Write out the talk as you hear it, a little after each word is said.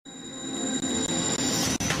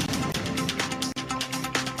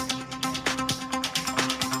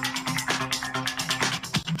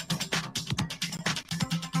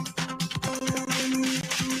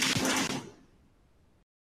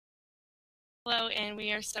Hello, and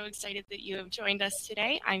we are so excited that you have joined us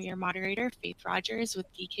today. I'm your moderator, Faith Rogers with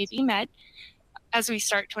DKB Med. As we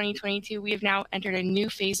start 2022, we have now entered a new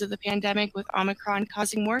phase of the pandemic with Omicron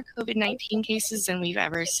causing more COVID-19 cases than we've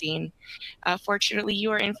ever seen. Fortunately,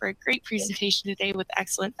 you are in for a great presentation today with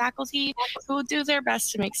excellent faculty who will do their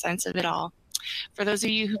best to make sense of it all. For those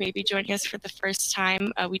of you who may be joining us for the first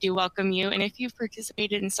time, we do welcome you. And if you've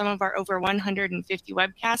participated in some of our over 150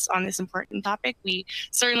 webcasts on this important topic, we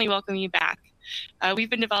certainly welcome you back. We've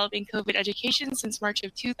been developing COVID education since March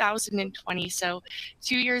of 2020. So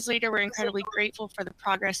 2 years later, we're incredibly grateful for the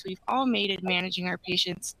progress we've all made in managing our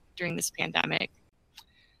patients during this pandemic.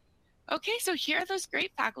 Okay, so here are those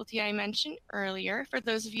great faculty I mentioned earlier. For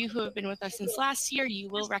those of you who have been with us since last year, you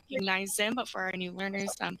will recognize them, but for our new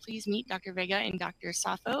learners, please meet Dr. Vega and Dr.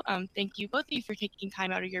 Safo. Thank you both of you for taking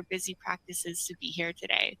time out of your busy practices to be here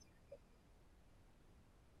today.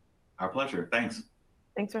 Our pleasure, thanks.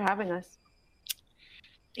 Thanks for having us.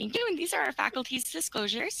 Thank you, and these are our faculty's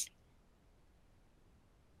disclosures.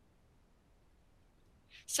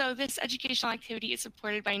 So this educational activity is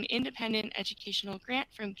supported by an independent educational grant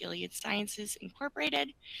from Gilead Sciences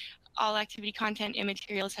Incorporated. All activity content and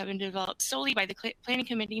materials have been developed solely by the planning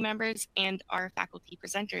committee members and our faculty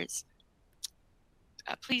presenters.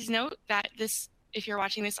 Please note that if you're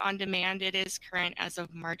watching this on demand, it is current as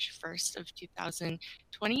of March 1st of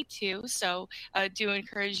 2022. So do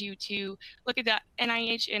encourage you to look at the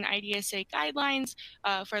NIH and IDSA guidelines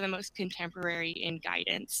for the most contemporary in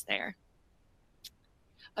guidance there.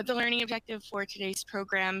 The learning objective for today's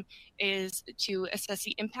program is to assess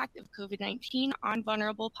the impact of COVID-19 on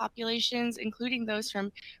vulnerable populations, including those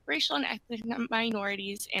from racial and ethnic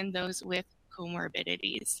minorities and those with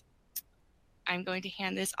comorbidities. I'm going to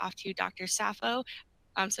hand this off to Dr. Safo.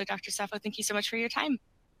 So Dr. Safo, thank you so much for your time.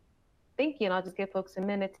 Thank you, and I'll just give folks a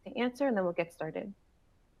minute to answer and then we'll get started.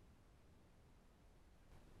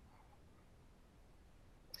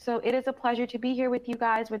 So it is a pleasure to be here with you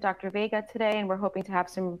guys with Dr. Vega today, and we're hoping to have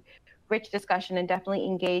some rich discussion and definitely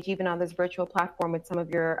engage even on this virtual platform with some of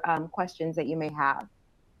your questions that you may have.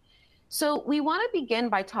 So we want to begin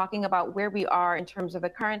by talking about where we are in terms of the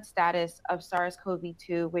current status of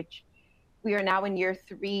SARS-CoV-2, which we are now in year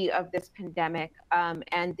 3 of this pandemic,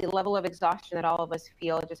 and the level of exhaustion that all of us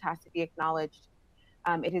feel just has to be acknowledged.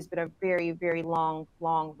 It has been a very, very long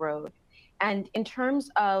road. And in terms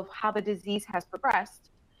of how the disease has progressed,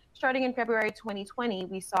 starting in February 2020,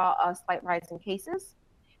 we saw a slight rise in cases.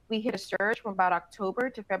 We hit a surge from about October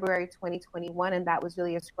to February 2021, and that was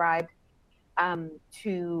really ascribed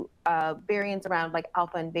to variants around like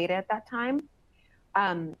Alpha and Beta at that time.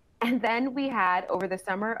 And then we had, over the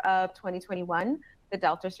summer of 2021, the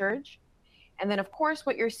Delta surge. And then, of course,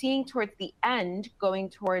 what you're seeing towards the end,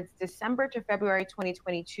 going towards December to February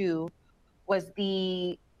 2022, was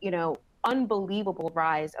the, unbelievable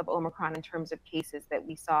rise of Omicron in terms of cases that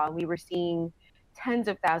we saw. We were seeing tens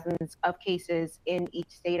of thousands of cases in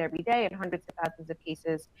each state every day and hundreds of thousands of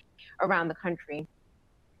cases around the country.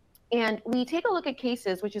 And we take a look at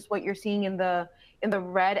cases, which is what you're seeing in the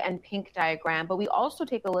red and pink diagram, but we also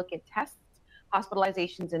take a look at tests,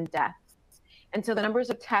 hospitalizations, and deaths. And so the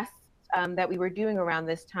numbers of tests that we were doing around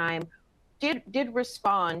this time did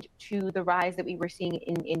respond to the rise that we were seeing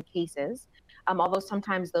in cases, although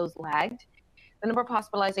sometimes those lagged. The number of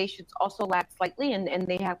hospitalizations also lagged slightly, and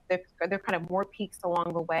they're kind of more peaks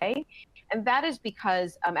along the way. And that is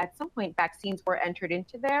because at some point vaccines were entered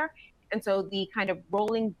into there. And so the kind of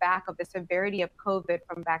rolling back of the severity of COVID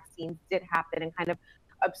from vaccines did happen and kind of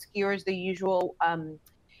obscures the usual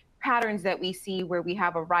patterns that we see where we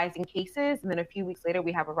have a rise in cases, and then a few weeks later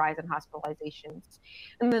we have a rise in hospitalizations.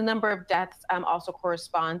 And the number of deaths also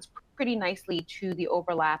corresponds pretty nicely to the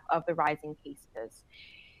overlap of the rising cases.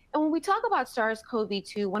 And when we talk about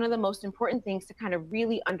SARS-CoV-2, one of the most important things to kind of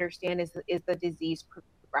really understand is the disease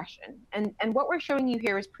progression. And what we're showing you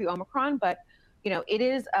here is pre-Omicron, but it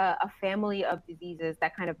is a family of diseases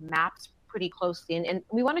that kind of maps pretty closely. And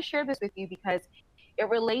we want to share this with you because it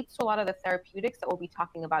relates to a lot of the therapeutics that we'll be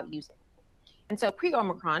talking about using. And so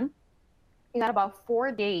pre-Omicron, you got about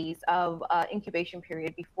 4 days of incubation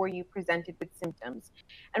period before you presented with symptoms.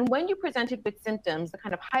 And when you presented with symptoms, the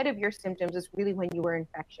kind of height of your symptoms is really when you were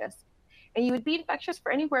infectious. And you would be infectious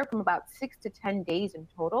for anywhere from about 6 to 10 days in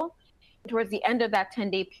total. And towards the end of that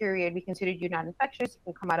 10-day period, we considered you not infectious. You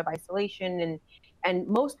can come out of isolation, and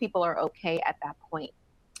most people are okay at that point.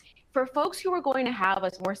 For folks who are going to have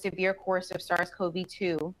a more severe course of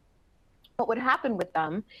SARS-CoV-2, what would happen with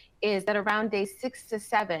them is that around day 6 to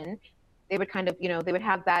 7, they would kind of, they would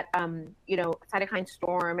have that, cytokine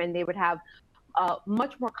storm, and they would have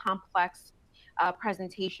much more complex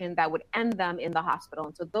presentation that would end them in the hospital.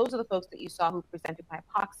 And so those are the folks that you saw who presented with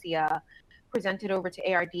hypoxia, presented over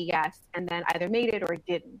to ARDS, and then either made it or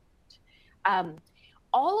didn't.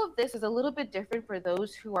 All of this is a little bit different for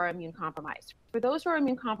those who are immune compromised. For those who are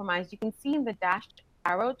immune compromised, you can see in the dashed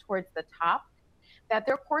arrow towards the top that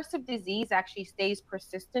their course of disease actually stays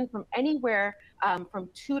persistent from anywhere from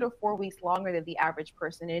 2 to 4 weeks longer than the average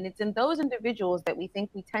person. And it's in those individuals that we think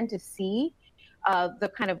we tend to see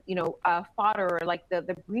the kind of, fodder, or like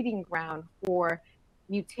the breeding ground for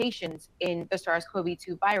mutations in the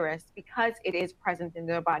SARS-CoV-2 virus, because it is present in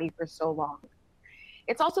their body for so long.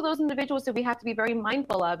 It's also those individuals that we have to be very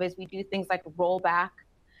mindful of as we do things like roll back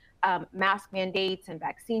mask mandates and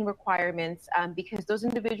vaccine requirements, because those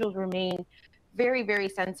individuals remain very, very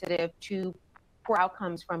sensitive to poor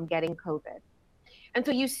outcomes from getting COVID. And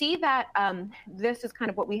so you see that this is kind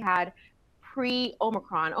of what we had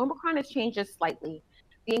pre-Omicron. Omicron has changed just slightly.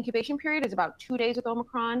 The incubation period is about 2 days with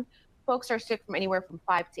Omicron. Folks are sick from anywhere from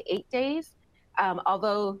 5 to 8 days,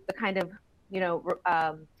 although the kind of,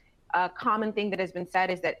 common thing that has been said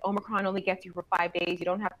is that Omicron only gets you for 5 days. You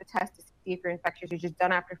don't have to test to see if you're infectious. You're just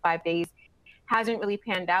done after 5 days. Hasn't really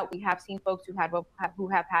panned out. We have seen folks who have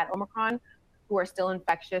had Omicron who are still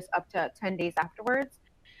infectious up to 10 days afterwards.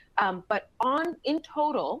 But in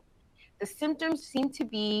total, the symptoms seem to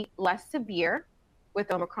be less severe with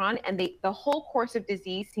Omicron, and the whole course of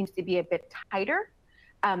disease seems to be a bit tighter.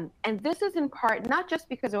 And this is in part not just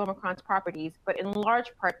because of Omicron's properties, but in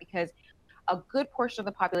large part because a good portion of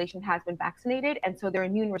the population has been vaccinated, and so their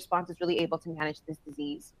immune response is really able to manage this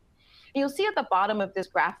disease. And you'll see at the bottom of this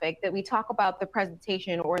graphic that we talk about the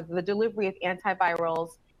presentation or the delivery of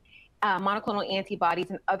antivirals, monoclonal antibodies,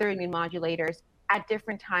 and other immune modulators at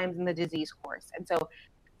different times in the disease course. And so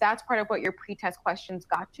that's part of what your pretest questions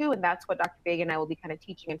got to, and that's what Dr. Vega and I will be kind of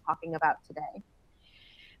teaching and talking about today.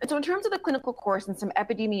 And so in terms of the clinical course and some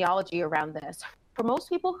epidemiology around this, for most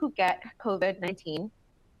people who get COVID-19,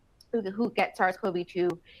 who get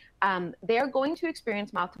SARS-CoV-2, they're going to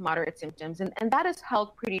experience mild to moderate symptoms. And that is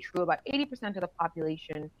held pretty true about 80% of the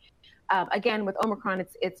population. Again, with Omicron,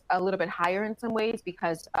 it's a little bit higher in some ways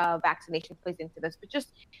because vaccination plays into this. But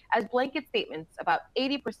just as blanket statements, about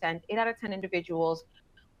 80%, 8 out of 10 individuals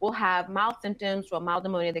will have mild symptoms or mild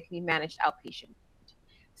pneumonia that can be managed outpatient.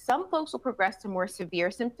 Some folks will progress to more severe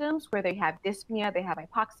symptoms where they have dyspnea, they have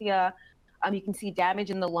hypoxia. You can see damage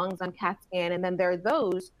in the lungs on CAT scan. And then there are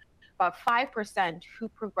those, about 5%, who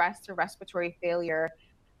progress to respiratory failure,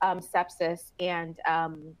 sepsis, and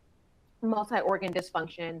multi-organ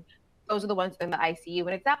dysfunction. Those are the ones in the ICU. And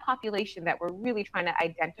it's that population that we're really trying to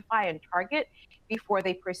identify and target before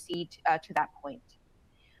they proceed to that point.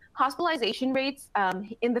 Hospitalization rates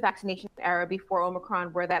in the vaccination era before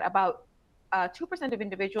Omicron were that about 2% of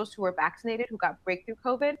individuals who were vaccinated who got breakthrough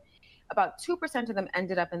COVID, about 2% of them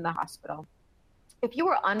ended up in the hospital. If you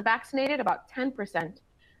were unvaccinated, about 10%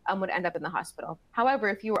 would end up in the hospital. However,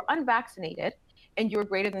 if you were unvaccinated and you were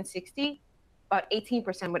greater than 60, about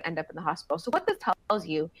 18% would end up in the hospital. So what this tells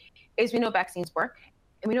you is we know vaccines work,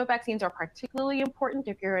 and we know vaccines are particularly important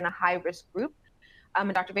if you're in a high-risk group.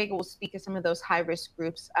 And Dr. Vega will speak to some of those high-risk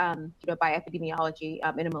groups by epidemiology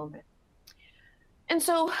in a moment. And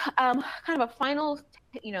so kind of a final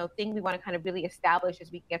thing we want to kind of really establish as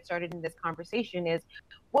we get started in this conversation is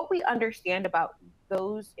what we understand about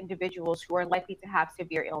those individuals who are likely to have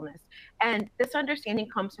severe illness. And this understanding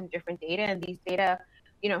comes from different data, and these data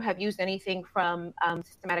have used anything from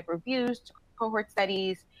systematic reviews to cohort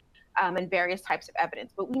studies and various types of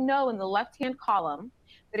evidence. But we know in the left-hand column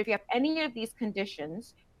that if you have any of these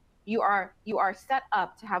conditions, you are set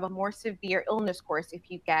up to have a more severe illness course if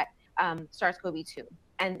you get SARS-CoV-2.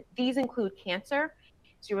 And these include cancer,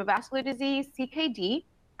 cerebrovascular disease, CKD.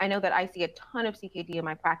 I know that I see a ton of CKD in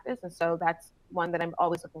my practice, and so that's one that I'm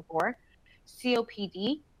always looking for.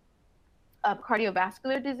 COPD,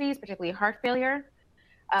 cardiovascular disease, particularly heart failure.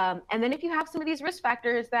 And then if you have some of these risk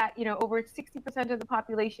factors that, over 60% of the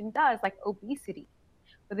population does, like obesity,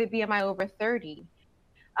 with a BMI over 30.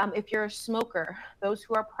 If you're a smoker, those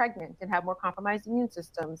who are pregnant and have more compromised immune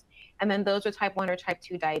systems, and then those with type 1 or type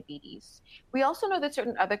 2 diabetes. We also know that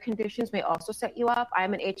certain other conditions may also set you up.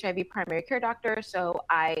 I'm an HIV primary care doctor, so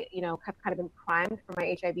I, have kind of been primed for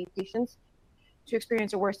my HIV patients to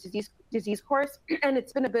experience a worse disease course. And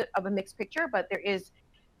it's been a bit of a mixed picture, but there is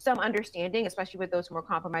some understanding, especially with those more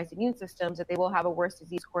compromised immune systems, that they will have a worse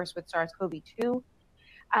disease course with SARS-CoV-2.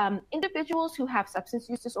 Individuals who have substance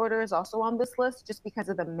use disorder is also on this list just because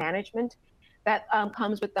of the management that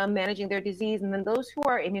comes with them managing their disease. And then those who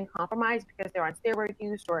are immune compromised because they're on steroid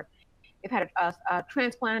use or they've had a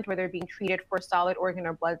transplant or they're being treated for solid organ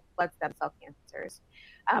or blood stem cell cancers.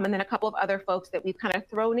 and then a couple of other folks that we've kind of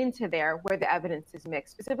thrown into there where the evidence is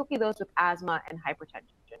mixed, specifically those with asthma and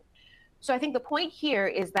hypertension. So I think the point here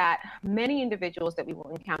is that many individuals that we will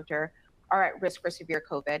encounter are at risk for severe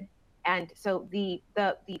COVID. And so the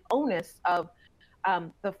onus of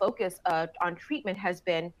the focus on treatment has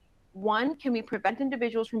been, one, can we prevent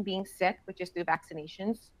individuals from being sick, which is through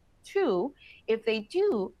vaccinations? Two, if they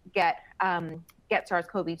do get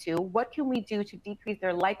SARS-CoV-2, what can we do to decrease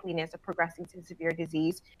their likeliness of progressing to severe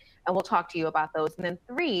disease? And we'll talk to you about those. And then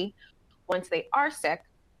three, once they are sick,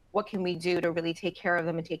 what can we do to really take care of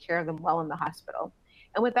them and take care of them well in the hospital?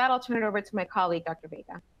 And with that, I'll turn it over to my colleague, Dr.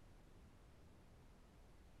 Vega.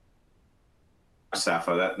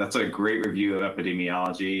 Safo, that's a great review of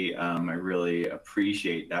epidemiology. I really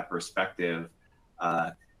appreciate that perspective.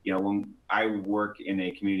 When I work in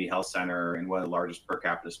a community health center in one of the largest per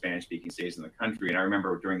capita Spanish-speaking states in the country, and I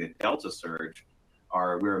remember during the Delta surge,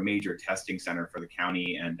 we're a major testing center for the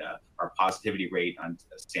county, and our positivity rate on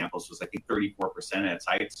samples was, I think, 34% at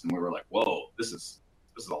sites, and we were like, whoa, this is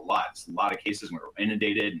a lot. It's a lot of cases, and we were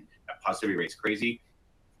inundated, and that positivity rate's crazy.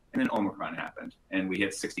 And then Omicron happened, and we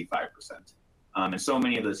hit 65%. And so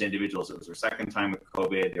many of those individuals, it was their second time with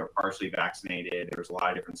COVID, they were partially vaccinated. There was a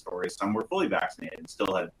lot of different stories. Some were fully vaccinated and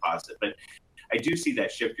still had positive. But I do see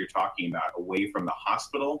that shift you're talking about away from the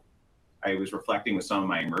hospital. I was reflecting with some of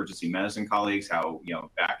my emergency medicine colleagues how,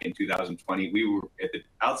 back in 2020, we were at the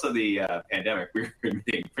outside of the pandemic, we were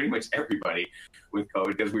admitting pretty much everybody with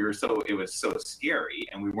COVID because it was so scary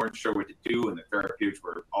and we weren't sure what to do, and the therapeutics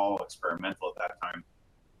were all experimental at that time.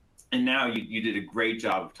 And now you did a great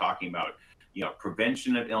job of talking about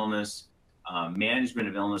prevention of illness, management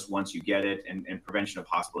of illness once you get it, and prevention of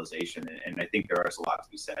hospitalization. And I think there is a lot to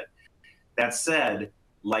be said. That said,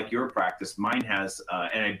 like your practice, mine has,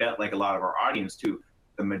 and I bet like a lot of our audience too,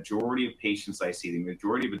 the majority of patients I see, the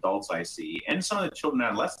majority of adults I see, and some of the children and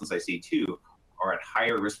adolescents I see too, are at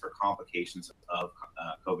higher risk for complications of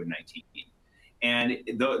COVID-19. And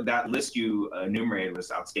that list you enumerated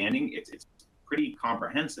was outstanding. It's pretty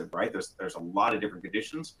comprehensive, right? There's a lot of different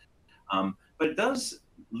conditions. But it does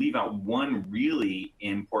leave out one really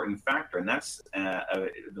important factor, and that's a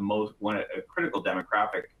critical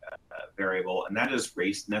demographic variable, and that is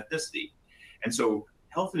race and ethnicity. And so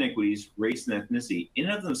health inequities, race and ethnicity, in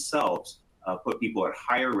and of themselves, put people at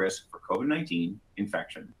higher risk for COVID-19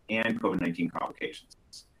 infection and COVID-19 complications.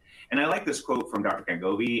 And I like this quote from Dr.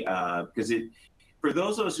 Gangovi because for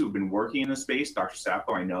those of us who've been working in the space, Dr.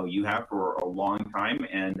 Safo, I know you have for a long time,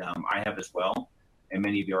 and I have as well, and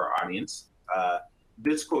many of your audience,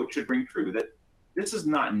 this quote should ring true that this is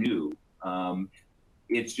not new.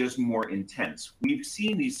 It's just more intense. We've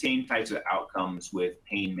seen these same types of outcomes with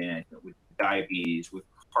pain management, with diabetes, with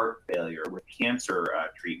heart failure, with cancer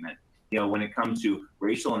treatment. When it comes to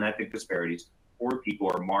racial and ethnic disparities, poor people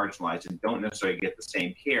are marginalized and don't necessarily get the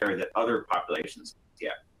same care that other populations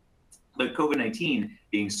get. But COVID-19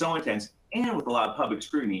 being so intense and with a lot of public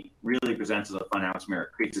scrutiny really presents as a fun house mirror.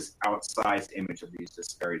 It creates this outsized image of these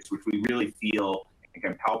disparities, which we really feel and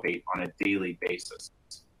can palpate on a daily basis,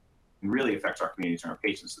 and really affects our communities and our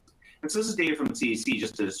patients. And so this is data from the CDC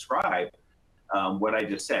just to describe what I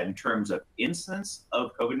just said in terms of incidence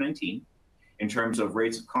of COVID-19, in terms of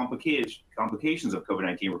rates of complications of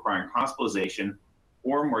COVID-19 requiring hospitalization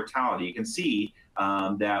or mortality. You can see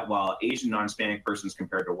that while Asian non-Hispanic persons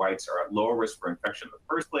compared to whites are at lower risk for infection in the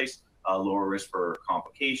first place, lower risk for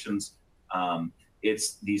complications,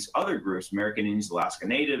 it's these other groups, American Indians, Alaska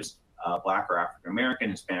Natives, Black or African American,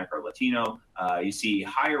 Hispanic or Latino. You see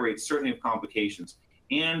higher rates certainly of complications.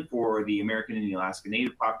 And for the American Indian, Alaska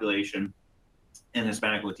Native population and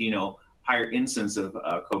Hispanic Latino, higher incidence of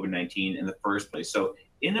COVID-19 in the first place. So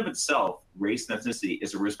in of itself, race and ethnicity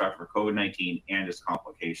is a risk factor for COVID-19 and its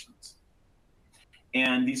complications.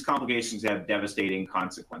 And these complications have devastating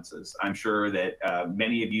consequences. I'm sure that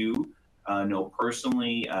many of you know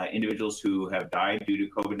personally individuals who have died due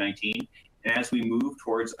to COVID-19. And as we move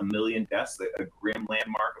towards 1 million deaths, a grim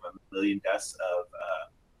landmark of 1 million deaths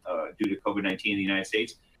due to COVID-19 in the United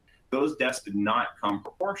States, those deaths did not come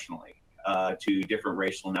proportionally to different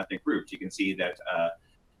racial and ethnic groups. You can see that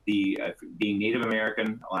being Native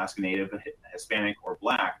American, Alaska Native, Hispanic, or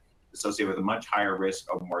Black associated with a much higher risk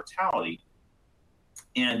of mortality.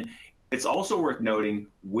 And it's also worth noting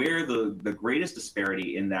where the greatest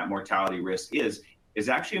disparity in that mortality risk is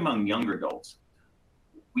actually among younger adults.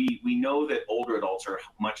 We know that older adults are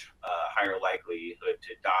much higher likelihood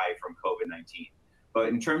to die from COVID-19. But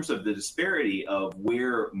in terms of the disparity of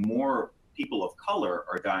where more people of color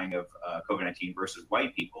are dying of COVID-19 versus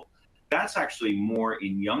white people, that's actually more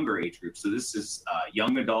in younger age groups. So this is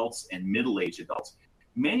young adults and middle-aged adults.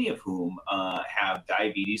 many of whom have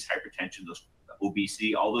diabetes, hypertension,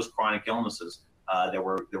 obesity, all those chronic illnesses that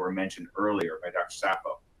were mentioned earlier by Dr.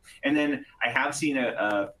 Sapo. And then I have seen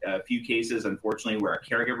a few cases, unfortunately, where a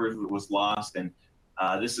caregiver was lost, and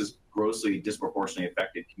this is grossly disproportionately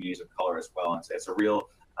affected communities of color as well. And so it's a real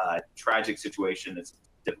tragic situation. It's a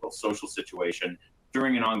difficult social situation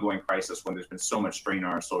during an ongoing crisis when there's been so much strain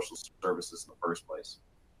on our social services in the first place.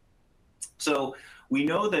 So we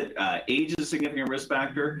know that age is a significant risk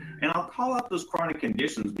factor, and I'll call out those chronic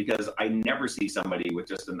conditions because I never see somebody with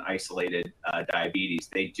just an isolated diabetes.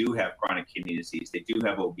 They do have chronic kidney disease, they do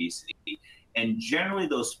have obesity, and generally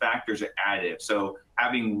those factors are additive. So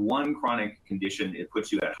having one chronic condition, it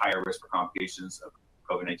puts you at higher risk for complications of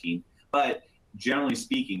COVID-19. But generally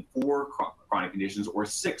speaking, 4 chronic conditions or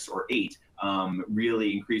 6 or 8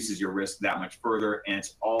 really increases your risk that much further, and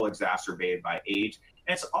it's all exacerbated by age.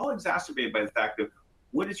 And it's all exacerbated by the fact of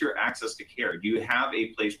what is your access to care? Do you have a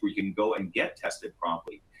place where you can go and get tested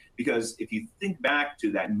promptly? Because if you think back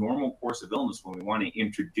to that normal course of illness, when we want to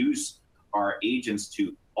introduce our agents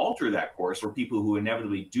to alter that course for people who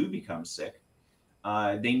inevitably do become sick,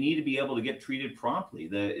 they need to be able to get treated promptly.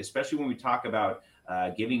 Especially when we talk about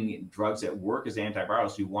giving drugs that work as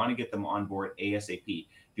antivirals, you want to get them on board ASAP.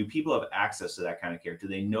 Do people have access to that kind of care? Do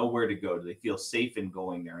they know where to go? Do they feel safe in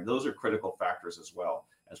going there? And those are critical factors as well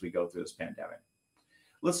as we go through this pandemic.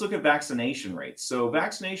 Let's look at vaccination rates. So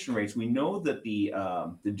vaccination rates, we know that the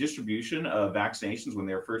distribution of vaccinations when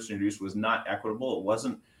they were first introduced was not equitable. It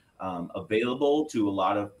wasn't available to a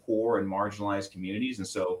lot of poor and marginalized communities. And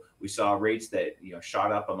so we saw rates that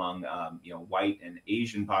shot up among white and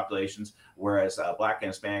Asian populations, whereas Black and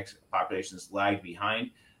Hispanic populations lagged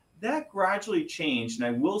behind. That gradually changed, and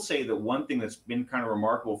I will say that one thing that's been kind of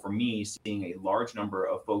remarkable for me, seeing a large number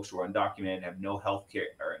of folks who are undocumented, have no health care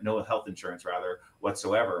or no health insurance rather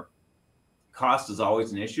whatsoever. Cost is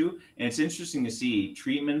always an issue, and it's interesting to see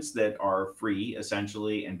treatments that are free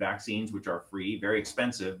essentially, and vaccines which are free, very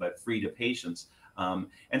expensive but free to patients.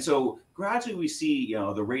 And so gradually we see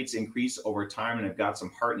the rates increase over time, and I've got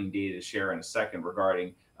some heartening data to share in a second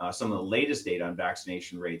regarding some of the latest data on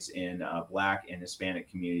vaccination rates in Black and Hispanic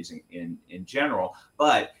communities in general.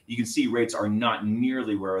 But you can see rates are not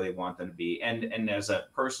nearly where they want them to be. And as a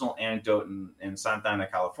personal anecdote in Santa Ana,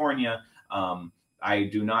 California, I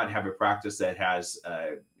do not have a practice that has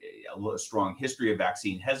a strong history of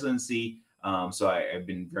vaccine hesitancy. So I've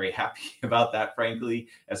been very happy about that, frankly,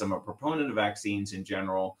 as I'm a proponent of vaccines in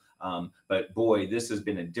general. But boy, this has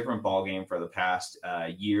been a different ballgame for the past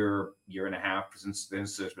year and a half since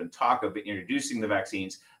there's been talk of introducing the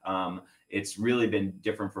vaccines. It's really been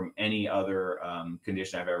different from any other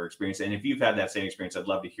condition I've ever experienced. And if you've had that same experience, I'd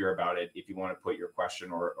love to hear about it. If you want to put your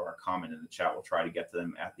question or a comment in the chat, we'll try to get to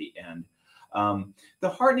them at the end. The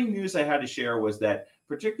heartening news I had to share was that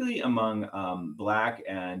particularly among Black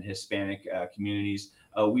and Hispanic communities,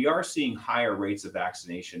 we are seeing higher rates of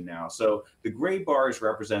vaccination now. So the gray bars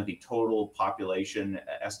represent the total population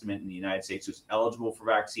estimate in the United States who's eligible for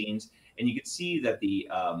vaccines. And you can see that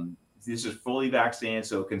this is fully vaccinated,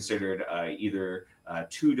 so considered either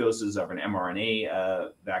 2 doses of an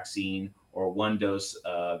mRNA vaccine or 1 dose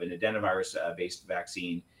of an adenovirus-based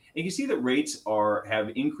vaccine. And you can see that rates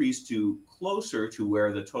have increased to closer to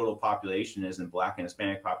where the total population is in Black and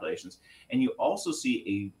Hispanic populations. And you also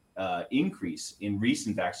see a increase in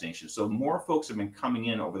recent vaccinations. So more folks have been coming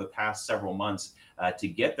in over the past several months to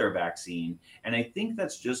get their vaccine. And I think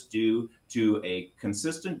that's just due to a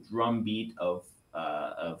consistent drumbeat of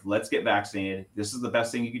let's get vaccinated. This is the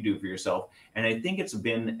best thing you can do for yourself. And I think it's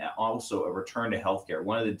been also a return to healthcare.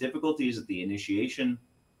 One of the difficulties at the initiation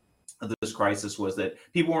of this crisis was that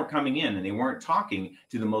people weren't coming in and they weren't talking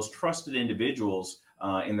to the most trusted individuals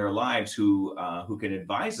in their lives who can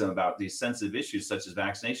advise them about these sensitive issues such as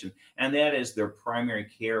vaccination, and that is their primary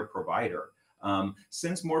care provider.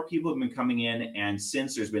 Since more people have been coming in, and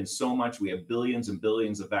since there's been so much, we have billions and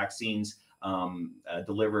billions of vaccines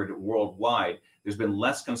delivered worldwide, there's been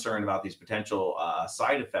less concern about these potential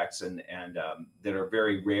side effects and that are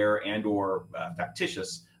very rare and or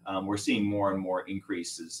factitious. We're seeing more and more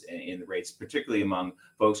increases in the rates, particularly among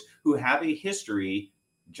folks who have a history,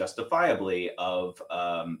 justifiably, of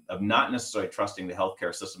not necessarily trusting the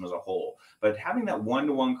healthcare system as a whole. But having that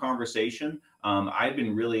one-to-one conversation, I've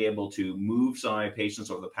been really able to move some of my patients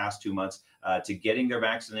over the past 2 months to getting their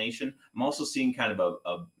vaccination. I'm also seeing kind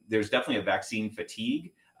of there's definitely a vaccine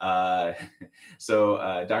fatigue. So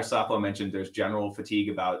Dr. Sapo mentioned there's general fatigue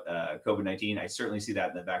about COVID-19. I certainly see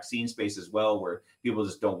that in the vaccine space as well, where people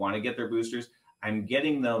just don't want to get their boosters. I'm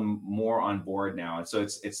getting them more on board now. And so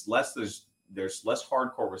it's less, there's there's less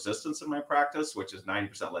hardcore resistance in my practice, which is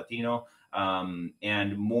 90% Latino,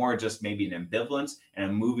 and more just maybe an ambivalence, and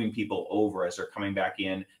I'm moving people over as they're coming back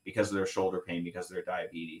in because of their shoulder pain, because of their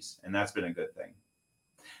diabetes. And that's been a good thing.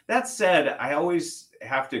 That said, I always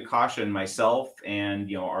have to caution myself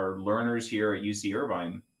and our learners here at UC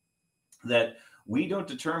Irvine that we don't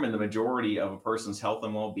determine the majority of a person's health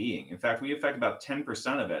and well-being. In fact, we affect about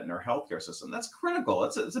 10% of it in our healthcare system. That's critical.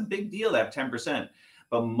 It's a big deal, that 10%.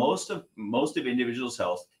 But most of individuals'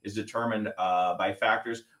 health is determined by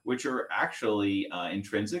factors which are actually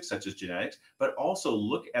intrinsic, such as genetics, but also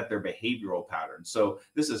look at their behavioral patterns. So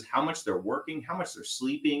this is how much they're working, how much they're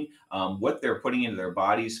sleeping, what they're putting into their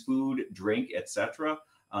bodies, food, drink, etc.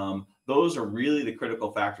 Those are really the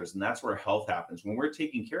critical factors, and that's where health happens. When we're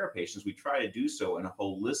taking care of patients, we try to do so in a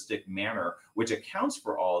holistic manner, which accounts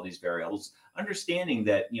for all of these variables, understanding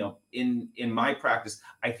that, in my practice,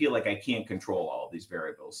 I feel like I can't control all of these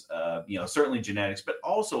variables, certainly genetics, but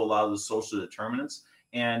also a lot of the social determinants.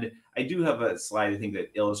 And I do have a slide, I think,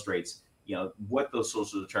 that illustrates, what those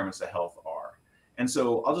social determinants of health are. And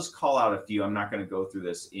so I'll just call out a few. I'm not going to go through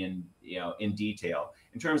this in detail.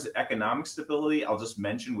 In terms of economic stability, I'll just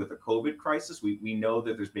mention with the COVID crisis, we know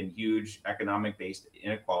that there's been huge economic-based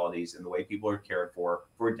inequalities in the way people are cared for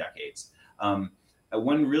decades.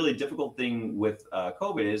 One really difficult thing with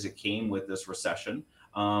COVID is it came with this recession.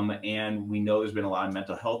 And we know there's been a lot of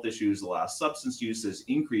mental health issues, a lot of substance use has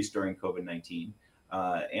increased during COVID-19.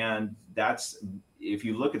 And that's, if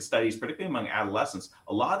you look at studies, particularly among adolescents,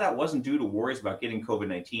 a lot of that wasn't due to worries about getting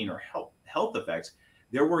COVID-19 or health effects.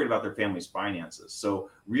 They're worried about their family's finances. So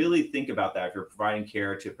really think about that if you're providing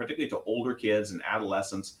care to, particularly to older kids and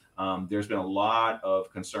adolescents. There's been a lot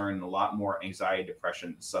of concern and a lot more anxiety, depression,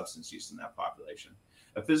 and substance use in that population.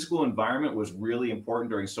 A physical environment was really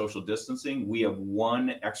important during social distancing. We have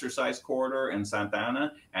one exercise corridor in Santa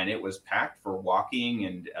Ana, and it was packed for walking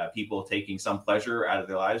and people taking some pleasure out of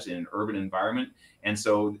their lives in an urban environment. And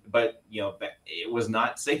so, but it was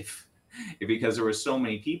not safe because there were so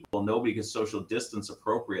many people, nobody could social distance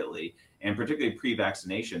appropriately. And particularly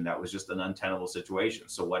pre-vaccination, that was just an untenable situation.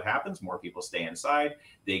 So what happens? More people stay inside,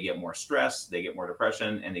 they get more stress, they get more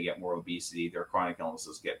depression, and they get more obesity. Their chronic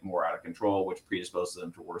illnesses get more out of control, which predisposes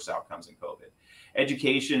them to worse outcomes in COVID.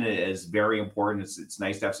 Education is very important. It's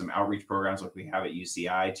nice to have some outreach programs like we have at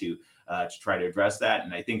UCI to try to address that.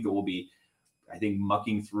 And I think that we'll be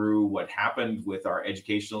mucking through what happened with our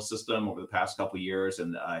educational system over the past couple of years.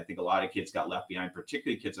 And I think a lot of kids got left behind,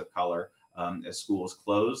 particularly kids of color, as schools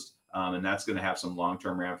closed. And that's going to have some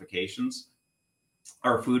long-term ramifications.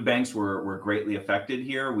 Our food banks were greatly affected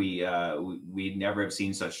here. We never have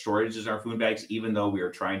seen such shortages in our food banks, even though we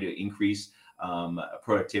are trying to increase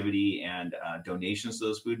productivity and donations to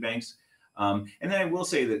those food banks. And then I will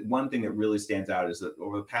say that one thing that really stands out is that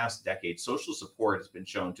over the past decade, social support has been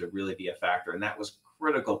shown to really be a factor. And that was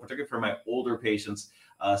critical, particularly for my older patients,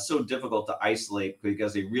 so difficult to isolate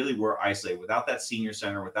because they really were isolated without that senior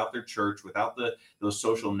center, without their church, without those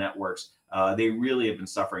social networks. They really have been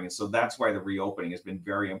suffering. And so that's why the reopening has been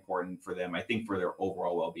very important for them, I think, for their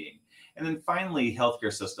overall well-being. And then finally,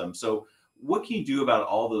 healthcare system. So what can you do about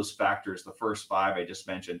all those factors, the first five I just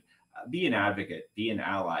mentioned? Be an advocate, be an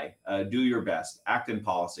ally, do your best, act in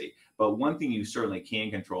policy. But one thing you certainly can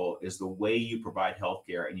control is the way you provide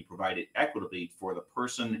healthcare, and you provide it equitably for the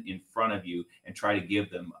person in front of you and try to give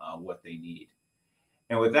them what they need.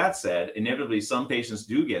 And with that said, inevitably, some patients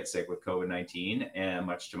do get sick with COVID-19, and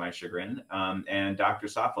much to my chagrin. And Dr.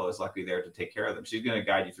 Safo is luckily there to take care of them. She's going to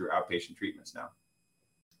guide you through outpatient treatments now.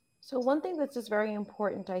 So one thing that's just very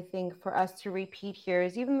important, I think, for us to repeat here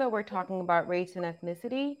is even though we're talking about race and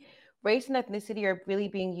ethnicity are really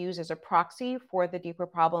being used as a proxy for the deeper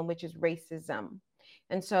problem, which is racism.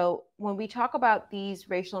 And so when we talk about these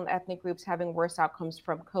racial and ethnic groups having worse outcomes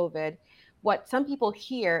from COVID, what some people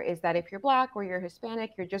hear is that if you're Black or you're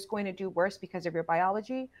Hispanic, you're just going to do worse because of your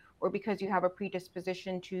biology or because you have a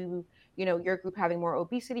predisposition to, your group having more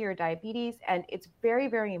obesity or diabetes. And it's very,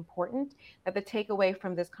 very important that the takeaway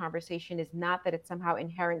from this conversation is not that it's somehow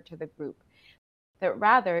inherent to the group, that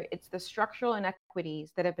rather it's the structural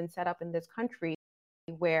inequities that have been set up in this country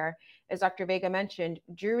where, as Dr. Vega mentioned,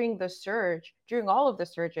 during all of the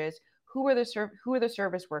surges, who are the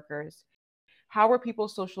service workers? How are people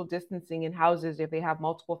social distancing in houses if they have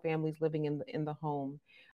multiple families living in the home?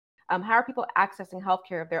 How are people accessing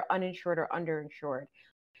healthcare if they're uninsured or underinsured?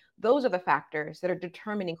 Those are the factors that are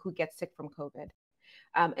determining who gets sick from COVID.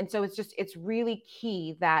 And so it's really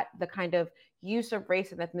key that the kind of use of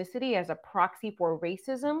race and ethnicity as a proxy for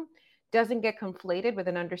racism doesn't get conflated with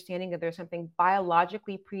an understanding that there's something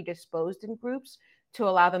biologically predisposed in groups to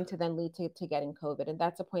allow them to then lead to getting COVID. And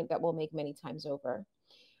that's a point that we'll make many times over.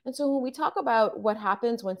 And so when we talk about what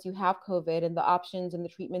happens once you have COVID and the options and the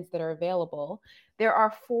treatments that are available, there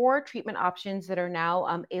are 4 treatment options that are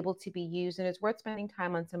now able to be used. And it's worth spending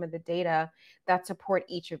time on some of the data that support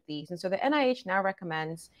each of these. And so the NIH now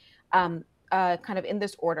recommends kind of in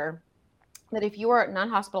this order that if you are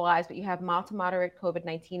non-hospitalized, but you have mild to moderate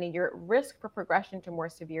COVID-19 and you're at risk for progression to more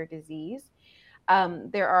severe disease,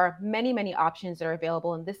 there are many, many options that are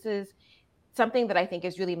available. And this is something that I think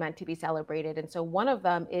is really meant to be celebrated. And so one of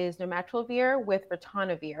them is nirmatrelvir with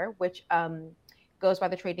ritonavir, which goes by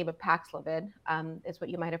the trade name of Paxlovid, is what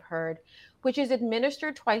you might have heard, which is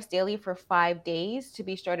administered twice daily for 5 days to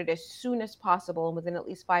be started as soon as possible and within at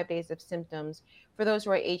least 5 days of symptoms for those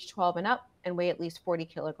who are age 12 and up and weigh at least 40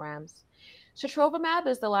 kilograms. Sotrovimab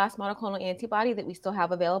is the last monoclonal antibody that we still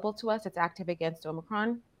have available to us. It's active against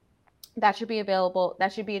Omicron. That should be available.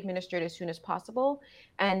 That should be administered as soon as possible.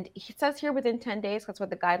 And it says here within 10 days, that's what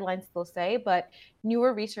the guidelines still say, but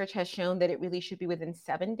newer research has shown that it really should be within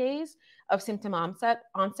 7 days of symptom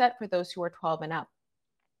onset for those who are 12 and up.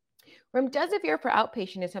 Remdesivir for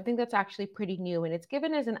outpatient is something that's actually pretty new, and it's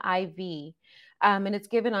given as an IV, and it's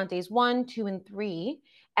given on days 1, 2, and 3.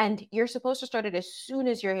 And you're supposed to start it as soon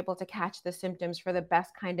as you're able to catch the symptoms for the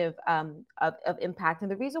best kind of impact. And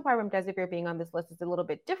the reason why remdesivir being on this list is a little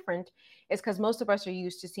bit different is because most of us are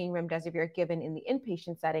used to seeing remdesivir given in the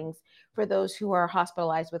inpatient settings for those who are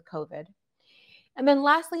hospitalized with COVID. And then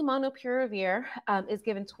lastly, molnupiravir is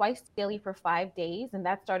given twice daily for 5 days, and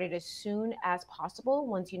that started as soon as possible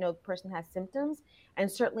once you know the person has symptoms, and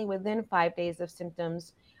certainly within 5 days of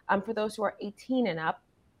symptoms for those who are 18 and up.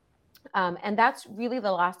 And that's really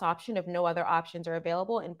the last option if no other options are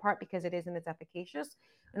available, in part because it isn't as efficacious,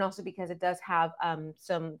 and also because it does have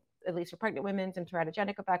some, at least for pregnant women, some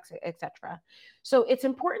teratogenic effects, et cetera. So it's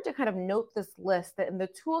important to kind of note this list that in the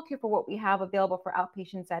toolkit for what we have available for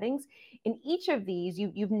outpatient settings, in each of these,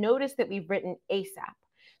 you've noticed that we've written ASAP.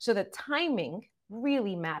 So the timing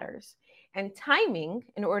really matters. And timing,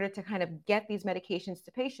 in order to kind of get these medications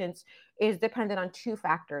to patients, is dependent on 2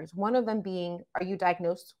 factors. One of them being, are you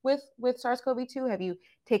diagnosed with SARS-CoV-2? Have you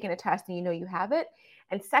taken a test and you know you have it?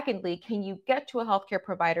 And secondly, can you get to a healthcare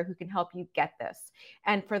provider who can help you get this?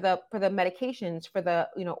 And for the medications, for the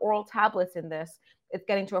oral tablets in this, it's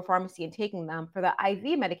getting to a pharmacy and taking them. For the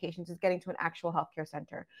IV medications, it's getting to an actual healthcare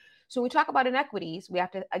center. So when we talk about inequities, we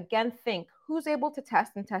have to again think who's able to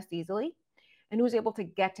test and test easily, and who's able to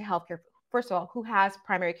get to healthcare. First of all, who has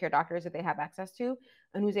primary care doctors that they have access to,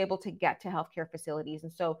 and who's able to get to healthcare facilities.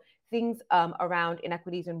 And so things around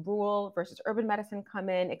inequities in rural versus urban medicine come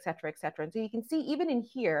in, et cetera, et cetera. And so you can see even in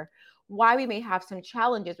here why we may have some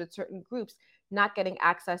challenges with certain groups not getting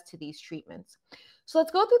access to these treatments. So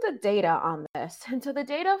let's go through the data on this. And so the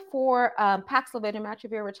data for Paxlovid,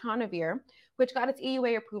 nirmatrelvir, ritonavir, which got its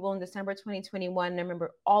EUA approval in December 2021. And I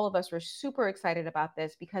remember all of us were super excited about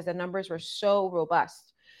this because the numbers were so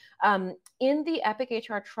robust. In the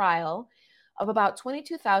EPIC-HR trial of about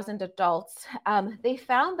 22,000 adults, they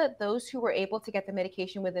found that those who were able to get the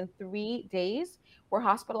medication within 3 days were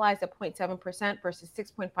hospitalized at 0.7% versus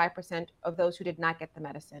 6.5% of those who did not get the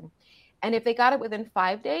medicine. And if they got it within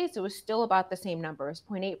 5 days, it was still about the same numbers,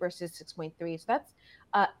 0.8 versus 6.3. So that's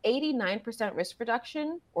 89% risk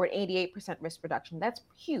reduction or an 88% risk reduction. That's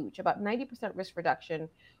huge, about 90% risk reduction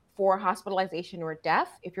for hospitalization or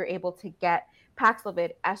death if you're able to get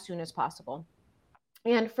Paxlovid as soon as possible.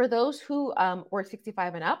 And for those who were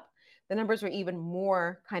 65 and up, the numbers were even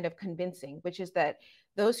more kind of convincing, which is that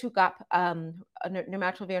those who got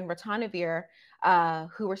nirmatrelvir and ritonavir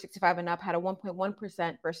who were 65 and up had a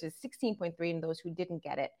 1.1% versus 16.3% in those who didn't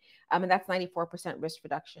get it. And that's 94% risk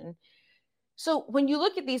reduction. So when you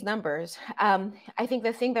look at these numbers, I think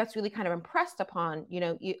the thing that's really kind of impressed upon,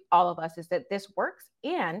 all of us is that this works.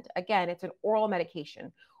 And again, it's an oral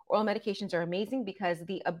medication. Oral medications are amazing because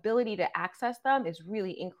the ability to access them is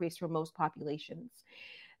really increased for most populations.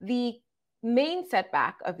 The main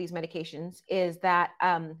setback of these medications is that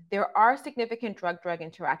there are significant drug-drug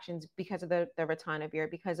interactions because of the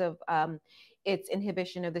ritonavir, because of its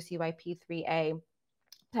inhibition of the CYP3A,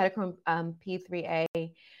 cytochrome P3A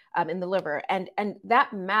in the liver. And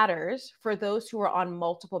that matters for those who are on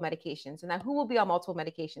multiple medications. And now who will be on multiple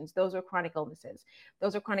medications? Those are chronic illnesses.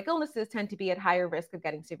 Those are chronic illnesses tend to be at higher risk of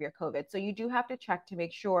getting severe COVID. So you do have to check to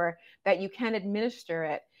make sure that you can administer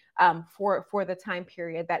it for the time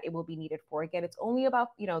period that it will be needed for. Again, it's only about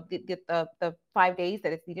the 5 days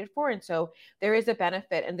that it's needed for, and so there is a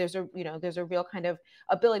benefit, and there's a real kind of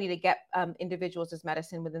ability to get individuals this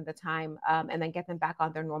medicine within the time, and then get them back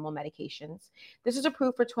on their normal medications. This is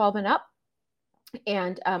approved for 12 and up.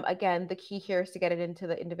 And again, the key here is to get it into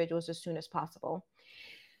the individuals as soon as possible.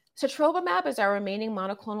 Sotrovimab is our remaining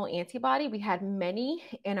monoclonal antibody. We had many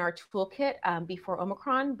in our toolkit before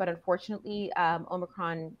Omicron, but unfortunately,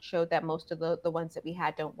 Omicron showed that most of the ones that we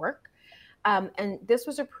had don't work. And this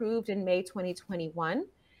was approved in May 2021.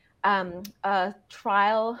 A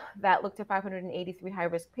trial that looked at 583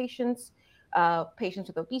 high-risk patients, patients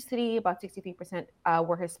with obesity, about 63%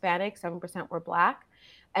 were Hispanic, 7% were Black,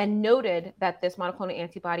 and noted that this monoclonal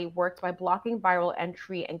antibody worked by blocking viral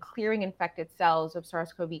entry and clearing infected cells of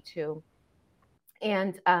SARS-CoV-2.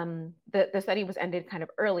 And the study was ended kind of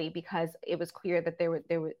early because it was clear that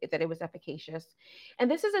that it was efficacious. And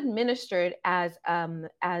this is administered as an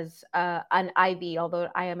IV, although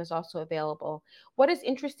IM is also available. What is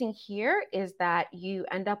interesting here is that you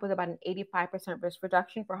end up with about an 85% risk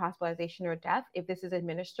reduction for hospitalization or death if this is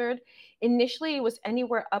administered. Initially, it was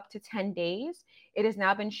anywhere up to 10 days. It has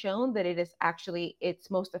now been shown that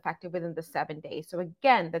it's most effective within the 7 days. So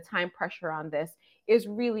again, the time pressure on this is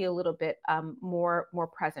really a little bit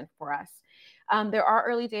more present for us. There are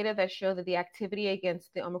early data that show that the activity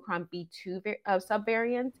against the Omicron B2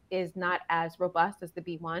 subvariant is not as robust as the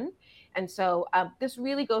B1. And so this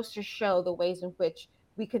really goes to show the ways in which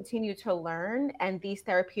we continue to learn, and these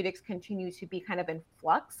therapeutics continue to be kind of in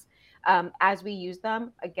flux as we use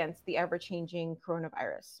them against the ever-changing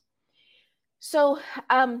coronavirus. So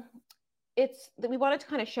we wanted to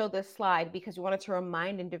kind of show this slide because we wanted to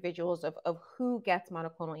remind individuals of who gets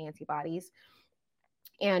monoclonal antibodies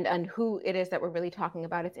and who it is that we're really talking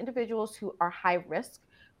about. It's individuals who are high risk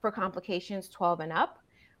for complications 12 and up.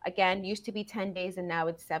 Again, used to be 10 days and now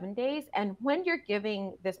it's 7 days. And when you're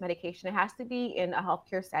giving this medication, it has to be in a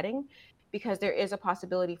healthcare setting because there is a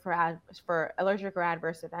possibility for allergic or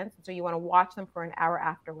adverse events. And so you want to watch them for an hour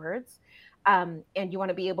afterwards. And you want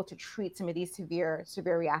to be able to treat some of these severe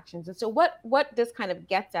reactions. And so what this kind of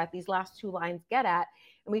gets at, these last two lines get at,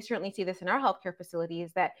 and we certainly see this in our healthcare facility,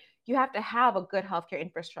 is that you have to have a good healthcare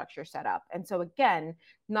infrastructure set up. And so again,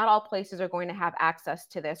 not all places are going to have access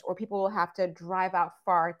to this, or people will have to drive out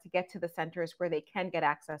far to get to the centers where they can get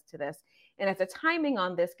access to this. And as the timing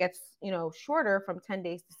on this gets, shorter from 10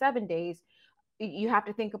 days to 7 days, you have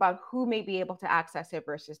to think about who may be able to access it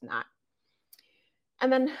versus not.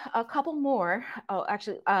 And then a couple more,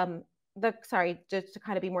 just to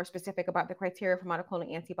kind of be more specific about the criteria for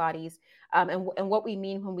monoclonal antibodies and what we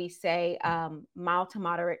mean when we say mild to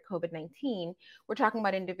moderate COVID-19, we're talking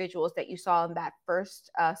about individuals that you saw in that first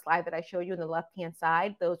slide that I showed you on the left-hand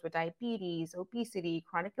side, those with diabetes, obesity,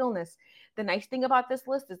 chronic illness. The nice thing about this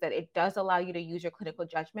list is that it does allow you to use your clinical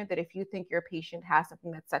judgment that if you think your patient has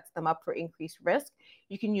something that sets them up for increased risk,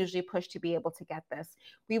 you can usually push to be able to get this.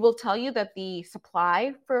 We will tell you that the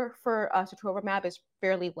supply for sotrovimab is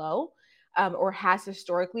fairly low. Or has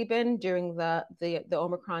historically been during the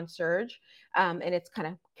Omicron surge, and it's kind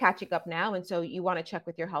of catching up now. And so you want to check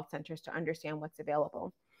with your health centers to understand what's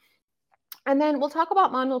available. And then we'll talk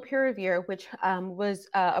about molnupiravir, which was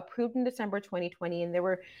approved in December 2020, and there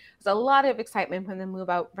was a lot of excitement when the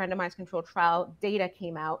MOVe-OUT randomized controlled trial data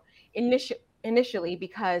came out initially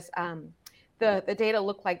because the data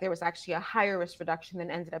looked like there was actually a higher risk reduction than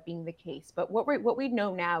ended up being the case. But what we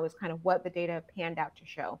know now is kind of what the data panned out to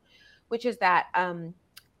show, which is that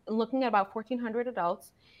looking at about 1,400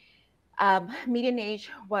 adults, median age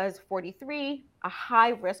was 43, a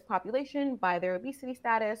high-risk population by their obesity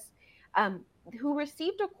status, who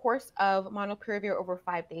received a course of molnupiravir over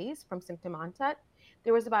 5 days from symptom onset.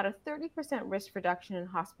 There was about a 30% risk reduction in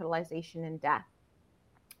hospitalization and death.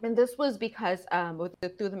 And this was because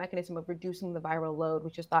through the mechanism of reducing the viral load,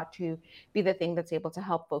 which is thought to be the thing that's able to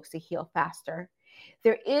help folks to heal faster.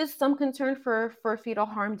 There is some concern for fetal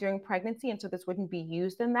harm during pregnancy, and so this wouldn't be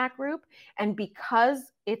used in that group. And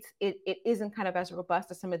because it isn't kind of as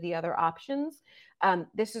robust as some of the other options,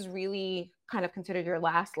 this is really kind of considered your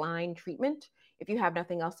last line treatment if you have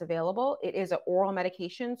nothing else available. It is an oral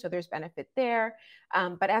medication, so there's benefit there.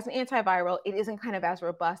 But as an antiviral, it isn't kind of as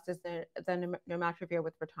robust as the nirmatrelvir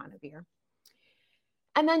with ritonavir.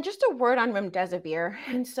 And then just a word on remdesivir.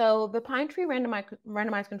 And so the Pine Tree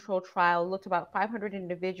randomized controlled trial looked about 500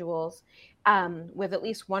 individuals with at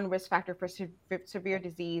least one risk factor for severe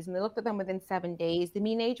disease. And they looked at them within 7 days. The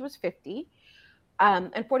mean age was 50.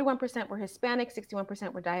 And 41% were Hispanic,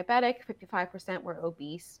 61% were diabetic, 55% were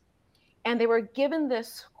obese. And they were given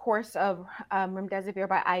this course of remdesivir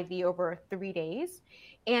by IV over 3 days.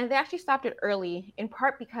 And they actually stopped it early, in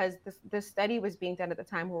part because this study was being done at the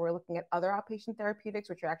time where we're looking at other outpatient therapeutics,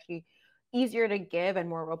 which are actually easier to give and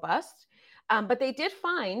more robust. But they did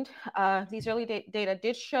find, these early data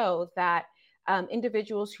did show that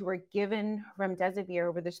individuals who were given remdesivir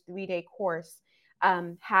over this 3-day course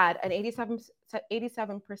had an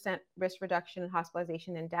 87% risk reduction in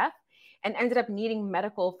hospitalization and death, and ended up needing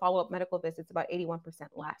follow-up medical visits about 81%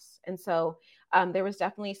 less. And so there was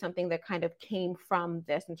definitely something that kind of came from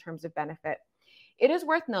this in terms of benefit. It is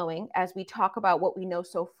worth knowing, as we talk about what we know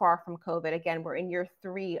so far from COVID, again, we're in year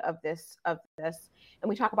 3 of this, and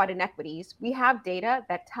we talk about inequities, we have data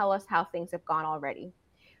that tell us how things have gone already.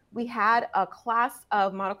 We had a class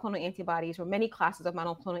of monoclonal antibodies, or many classes of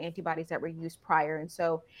monoclonal antibodies that were used prior. And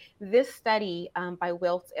so this study by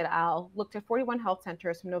Wiltz et al. Looked at 41 health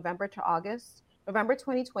centers from November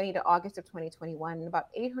 2020 to August of 2021, and about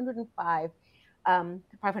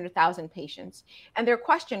 500,000 patients. And their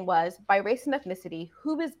question was, by race and ethnicity,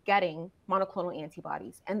 who is getting monoclonal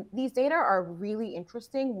antibodies? And these data are really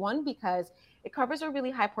interesting. One, because it covers a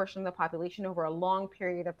really high portion of the population over a long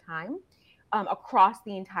period of time. Across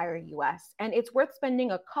the entire US. And it's worth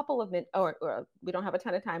spending a couple of minutes, or we don't have a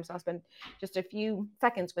ton of time, so I'll spend just a few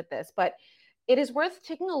seconds with this, but it is worth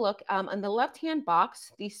taking a look. On the left-hand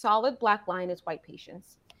box, the solid black line is white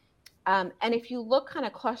patients. And if you look kind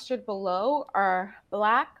of clustered below are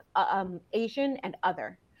Black, Asian, and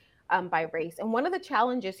other by race. And one of the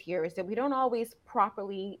challenges here is that we don't always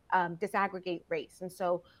properly disaggregate race. And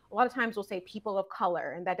so a lot of times we'll say people of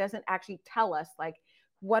color, and that doesn't actually tell us like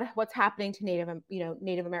what's happening to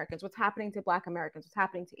Native Americans, what's happening to Black Americans, what's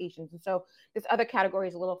happening to Asians. And so this other category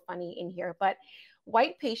is a little funny in here, but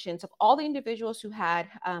white patients, of all the individuals who had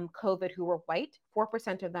COVID who were white,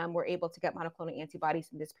 4% of them were able to get monoclonal antibodies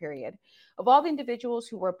in this period. Of all the individuals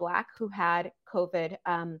who were Black who had COVID,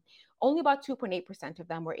 only about 2.8% of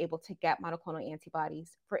them were able to get monoclonal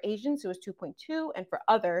antibodies. For Asians, it was 2.2, and for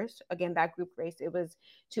others, again, that group race, it was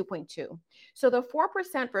 2.2. So the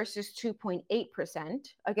 4% versus 2.8%,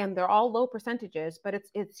 again, they're all low percentages, but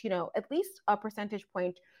it's at least a percentage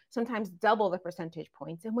point, sometimes double the percentage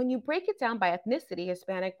points. And when you break it down by ethnicity,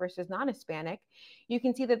 Hispanic versus non-Hispanic, you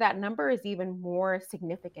can see that that number is even more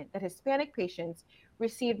significant, that Hispanic patients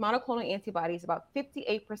received monoclonal antibodies about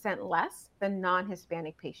 58% less than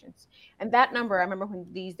non-Hispanic patients. And that number, I remember when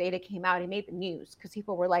these data came out, it made the news because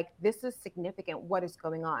people were like, this is significant. What is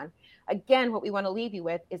going on? Again, what we want to leave you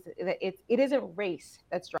with is that it isn't race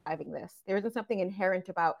that's driving this. There isn't something inherent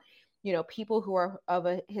about, people who are of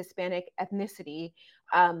a Hispanic ethnicity,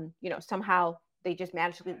 somehow they just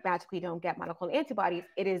magically don't get monoclonal antibodies.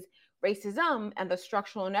 It is racism and the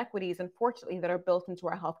structural inequities, unfortunately, that are built into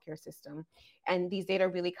our healthcare system. And these data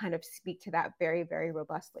really kind of speak to that very, very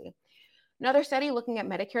robustly. Another study looking at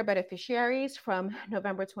Medicare beneficiaries from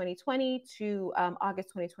November 2020 to August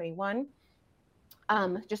 2021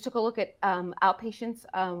 just took a look at outpatients,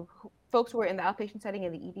 folks who were in the outpatient setting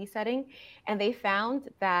and the ED setting, and they found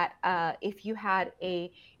that if you had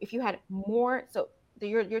more, so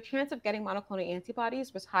your chance of getting monoclonal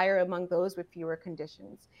antibodies was higher among those with fewer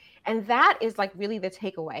conditions. And that is like really the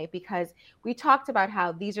takeaway, because we talked about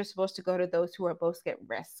how these are supposed to go to those who are most at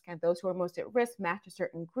risk, and those who are most at risk match to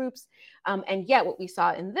certain groups. And yet what we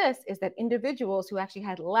saw in this is that individuals who actually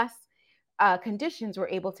had less conditions were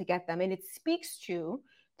able to get them. And it speaks to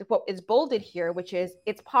what is bolded here, which is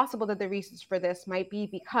it's possible that the reasons for this might be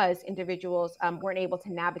because individuals weren't able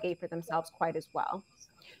to navigate for themselves quite as well.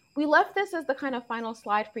 We left this as the kind of final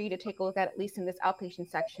slide for you to take a look at least in this outpatient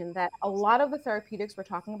section, that a lot of the therapeutics we're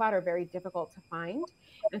talking about are very difficult to find.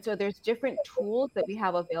 And so there's different tools that we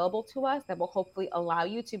have available to us that will hopefully allow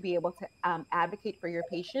you to be able to advocate for your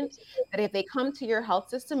patients, that if they come to your health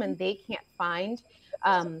system and they can't find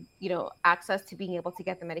access to being able to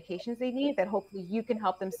get the medications they need, that hopefully you can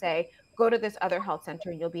help them say, go to this other health center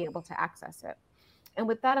and you'll be able to access it. And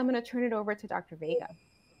with that, I'm going to turn it over to Dr. Vega.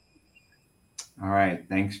 All right.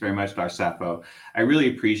 Thanks very much, Dr. Sappho. I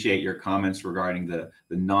really appreciate your comments regarding the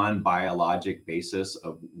non-biologic basis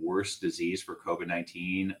of worst disease for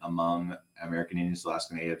COVID-19 among American Indians,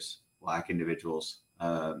 Alaska Natives, Black individuals,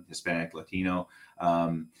 Hispanic, Latino.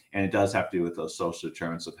 And it does have to do with those social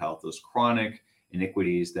determinants of health, those chronic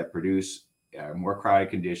inequities that produce more crowded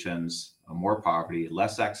conditions, more poverty,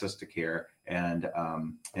 less access to care, and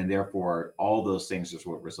therefore all those things is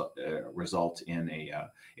what result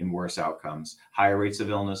in worse outcomes, higher rates of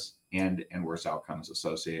illness, and worse outcomes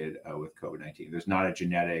associated with COVID-19. There's not a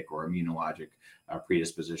genetic or immunologic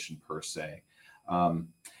predisposition per se.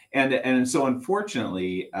 And so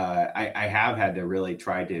unfortunately, I have had to really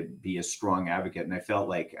try to be a strong advocate. And I felt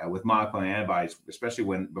like with monoclonal antibodies,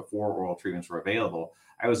 especially before oral treatments were available,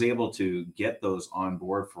 I was able to get those on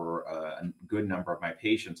board for a good number of my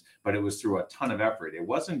patients, but it was through a ton of effort. It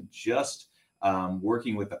wasn't just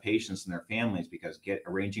working with the patients and their families, because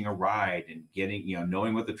arranging a ride and getting,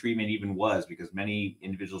 knowing what the treatment even was, because many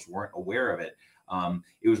individuals weren't aware of it.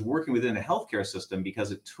 It was working within a healthcare system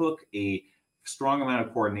because it took a strong amount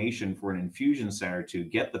of coordination for an infusion center to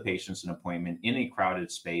get the patients an appointment in a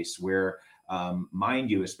crowded space where,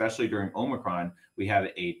 mind you, especially during Omicron, we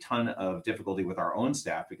had a ton of difficulty with our own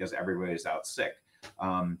staff because everybody was out sick.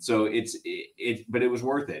 So but it was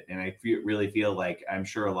worth it. And I really feel like, I'm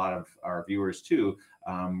sure a lot of our viewers too,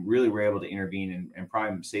 really were able to intervene and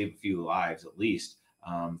probably save a few lives at least,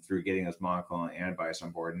 through getting those monoclonal antibodies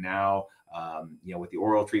on board. Now, with the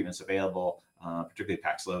oral treatments available, particularly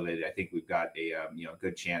Paxlovid, I think we've got a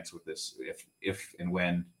good chance with this if and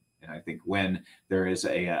when. And I think when there is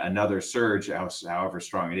another surge, however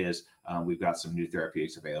strong it is, we've got some new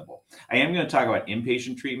therapeutics available. I am going to talk about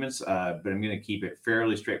inpatient treatments, but I'm going to keep it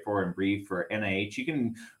fairly straightforward and brief. For NIH, you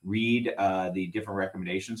can read the different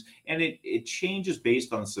recommendations, and it changes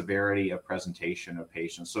based on the severity of presentation of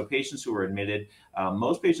patients. So patients who are admitted,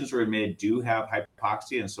 most patients who are admitted do have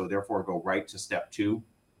hypoxia, and so therefore go right to step 2,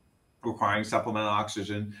 requiring supplemental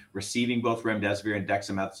oxygen, receiving both remdesivir and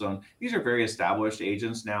dexamethasone. These are very established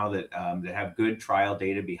agents now that have good trial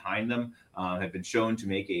data behind them, have been shown to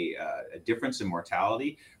make a difference in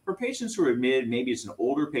mortality. For patients who are admitted, maybe it's an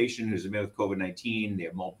older patient who's admitted with COVID-19, they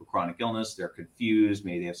have multiple chronic illness, they're confused,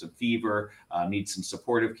 maybe they have some fever, need some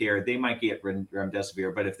supportive care, they might get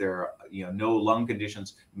remdesivir, but if there are no lung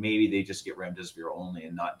conditions, maybe they just get remdesivir only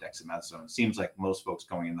and not dexamethasone. It seems like most folks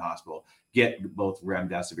going in the hospital get both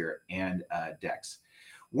remdesivir and dex.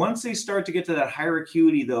 Once they start to get to that higher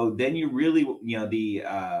acuity, though, then you really,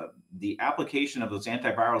 the application of those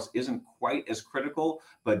antivirals isn't quite as critical,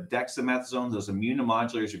 but dexamethasone, those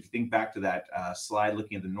immunomodulators, if you think back to that slide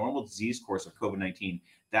looking at the normal disease course of COVID-19,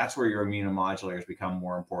 that's where your immunomodulators become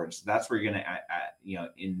more important. So that's where you're going to,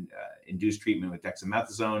 induce treatment with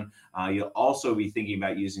dexamethasone. You'll also be thinking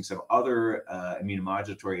about using some other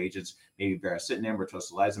immunomodulatory agents, maybe baricitinib or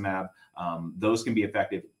tocilizumab. Those can be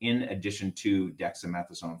effective in addition to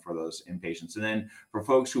dexamethasone for those inpatients. And then for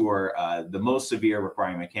folks who are the most severe,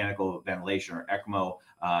 requiring mechanical ventilation or ECMO,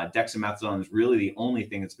 dexamethasone is really the only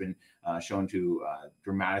thing that's been shown to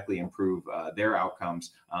dramatically improve their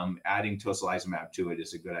outcomes. Adding tocilizumab to it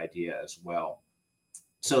is a good idea as well.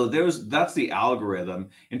 So that's the algorithm.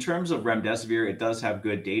 In terms of remdesivir, it does have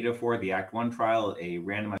good data for it. The ACT-1 trial, a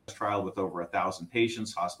randomized trial with over 1,000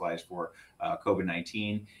 patients hospitalized for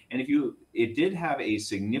COVID-19. And it did have a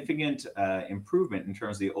significant improvement in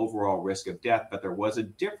terms of the overall risk of death, but there was a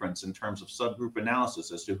difference in terms of subgroup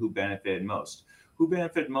analysis as to who benefited most. Who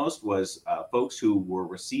benefited most was folks who were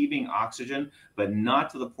receiving oxygen, but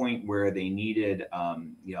not to the point where they needed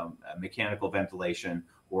mechanical ventilation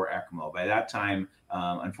or ECMO. By that time,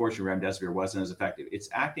 unfortunately, remdesivir wasn't as effective. It's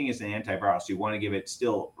acting as an antiviral, so you want to give it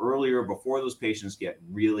still earlier before those patients get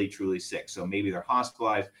really, truly sick. So maybe they're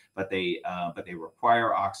hospitalized, but they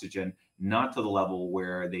require oxygen, not to the level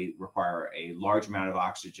where they require a large amount of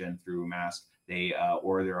oxygen through mask.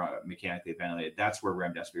 Or they're mechanically ventilated. That's where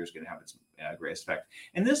remdesivir is going to have its greatest effect.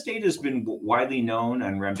 And this data has been widely known,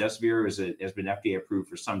 and remdesivir has been FDA approved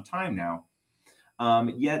for some time now.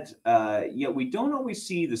 Yet we don't always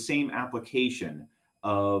see the same application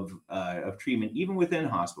of treatment, even within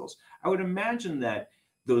hospitals. I would imagine that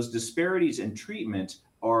those disparities in treatment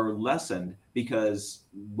are lessened because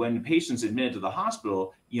when patients admitted to the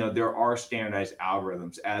hospital, there are standardized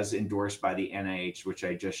algorithms as endorsed by the NIH, which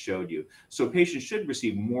I just showed you. So patients should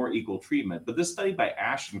receive more equal treatment. But this study by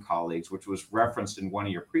Ash and colleagues, which was referenced in one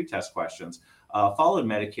of your pretest questions, followed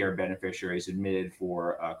Medicare beneficiaries admitted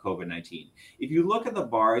for COVID-19. If you look at the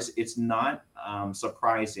bars, it's not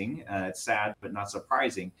surprising, it's sad, but not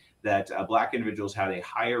surprising, that Black individuals had a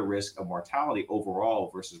higher risk of mortality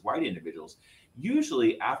overall versus white individuals.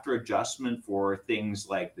 Usually after adjustment for things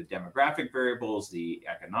like the demographic variables, the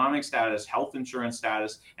economic status, health insurance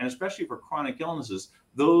status, and especially for chronic illnesses,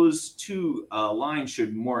 those two lines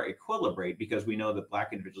should more equilibrate because we know that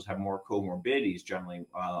Black individuals have more comorbidities generally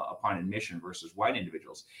upon admission versus white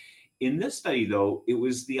individuals. In this study, though, it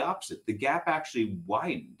was the opposite. The gap actually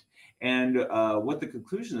widened. And what the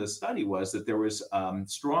conclusion of the study was that there was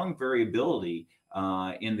strong variability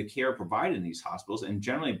in the care provided in these hospitals, and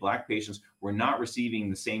generally Black patients were not receiving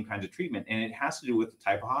the same kinds of treatment, and it has to do with the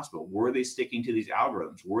type of hospital. Were they sticking to these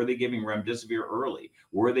algorithms? Were they giving remdesivir early?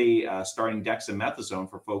 Were they starting dexamethasone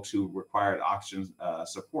for folks who required oxygen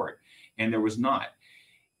support? And there was not.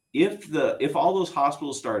 If all those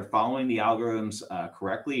hospitals started following the algorithms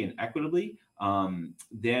correctly and equitably,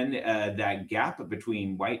 then that gap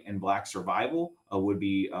between white and Black survival would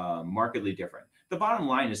be markedly different. The bottom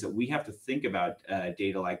line is that we have to think about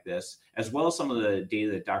data like this, as well as some of the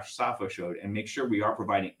data that Dr. Safo showed, and make sure we are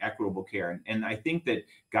providing equitable care. And I think that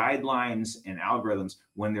guidelines and algorithms,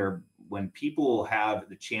 when they're when people have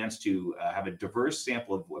the chance to have a diverse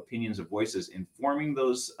sample of opinions and voices informing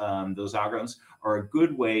those algorithms, are a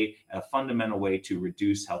good way, a fundamental way to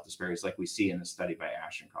reduce health disparities, like we see in the study by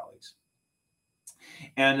Ash and colleagues.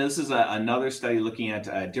 And this is another study looking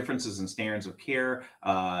at differences in standards of care,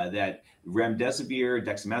 that remdesivir,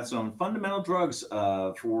 dexamethasone, fundamental drugs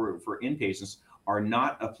for inpatients are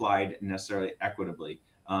not applied necessarily equitably,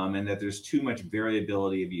 and that there's too much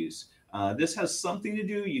variability of use. This has something to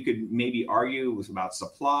do, you could maybe argue, with about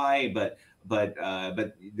supply, but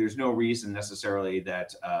there's no reason necessarily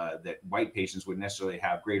that that white patients would necessarily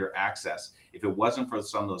have greater access if it wasn't for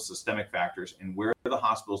some of those systemic factors and where the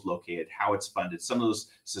hospital is located, how it's funded, some of those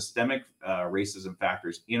systemic racism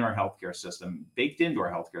factors in our healthcare system, baked into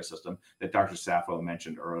our healthcare system, that Dr. Saffo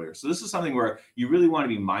mentioned earlier. So this is something where you really want to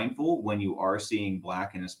be mindful when you are seeing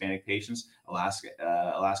Black and Hispanic patients, Alaska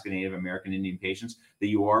Native American Indian patients, that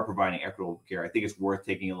you are providing equitable care. I think it's worth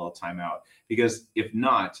taking a little time out, because if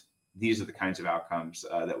not, these are the kinds of outcomes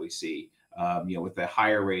that we see, with the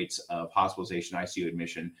higher rates of hospitalization, ICU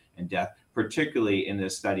admission, and death, particularly in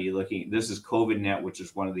this study this is COVIDnet, which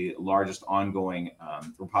is one of the largest ongoing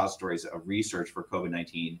repositories of research for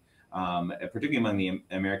COVID-19, particularly among the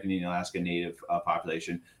American Indian Alaska Native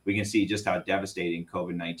population. We can see just how devastating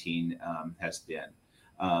COVID-19 has been.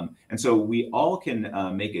 And so we all can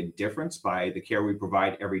make a difference by the care we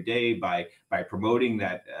provide every day, by promoting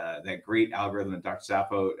that great algorithm that Dr.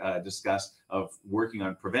 Saffo discussed, of working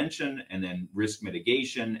on prevention and then risk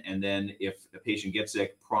mitigation, and then if the patient gets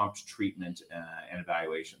sick, prompt treatment and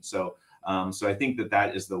evaluation. So I think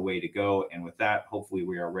that is the way to go. And with that, hopefully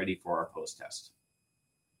we are ready for our post-test.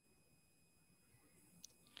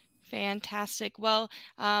 Fantastic. Well,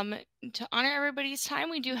 to honor everybody's time,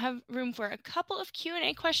 we do have room for a couple of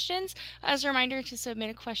Q&A questions. As a reminder, to submit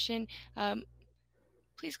a question,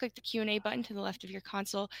 please click the Q&A button to the left of your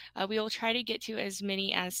console. We will try to get to as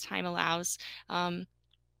many as time allows.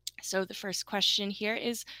 So the first question here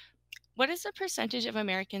is, what is the percentage of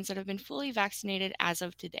Americans that have been fully vaccinated as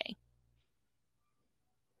of today?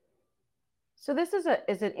 So this is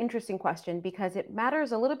an interesting question, because it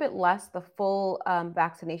matters a little bit less the full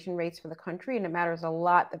vaccination rates for the country, and it matters a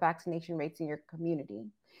lot the vaccination rates in your community.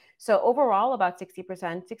 So overall, about 60 to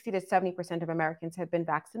 70% of Americans have been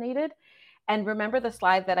vaccinated. And remember the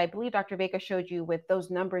slide that I believe Dr. Vega showed you, with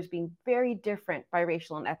those numbers being very different by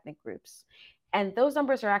racial and ethnic groups. And those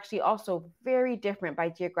numbers are actually also very different by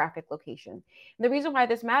geographic location. And the reason why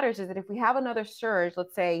this matters is that if we have another surge,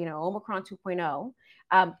 let's say, Omicron 2.0,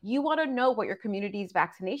 you want to know what your community's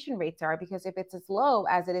vaccination rates are, because if it's as low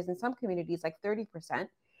as it is in some communities, like 30%,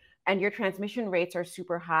 and your transmission rates are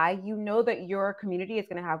super high, you know that your community is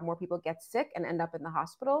going to have more people get sick and end up in the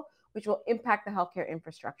hospital, which will impact the healthcare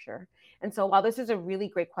infrastructure. And so while this is a really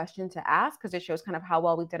great question to ask, because it shows kind of how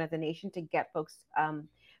well we've done as a nation to get folks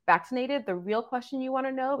vaccinated, the real question you want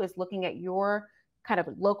to know is, looking at your kind of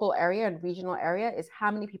local area and regional area, is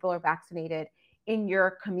how many people are vaccinated in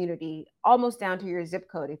your community, almost down to your zip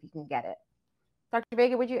code, if you can get it. Dr.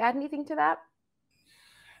 Vega, would you add anything to that?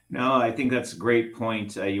 No, I think that's a great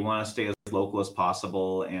point. You want to stay as local as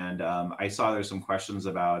possible. And I saw there's some questions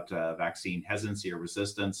about vaccine hesitancy or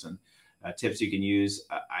resistance, and tips you can use.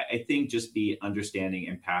 I think just be understanding,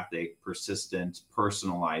 empathic, persistent,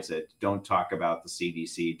 personalize it. Don't talk about the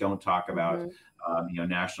CDC. Don't talk about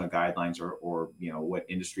national guidelines or what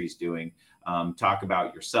industry is doing. Talk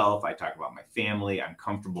about yourself. I talk about my family. I'm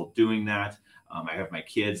comfortable doing that. I have my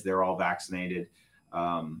kids. They're all vaccinated.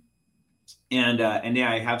 And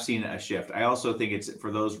yeah, I have seen a shift. I also think it's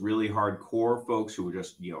for those really hardcore folks who are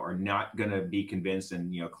just, are not going to be convinced.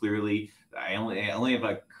 And, clearly I only have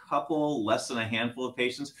a couple, less than a handful of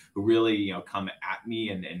patients who really, come at me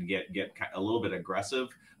and get a little bit aggressive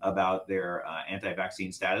about their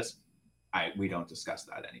anti-vaccine status. We don't discuss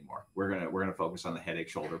that anymore. We're gonna focus on the headache,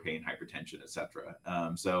 shoulder pain, hypertension, etc.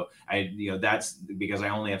 So that's because I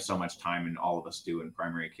only have so much time, and all of us do in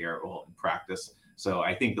primary care or in practice. So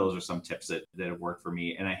I think those are some tips that have worked for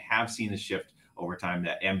me, and I have seen the shift over time.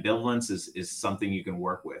 That ambivalence is something you can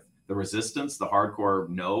work with. The resistance, the hardcore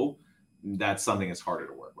no, that's something that's harder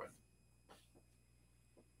to work with.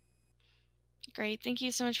 Great, thank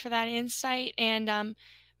you so much for that insight. And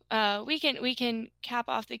we can cap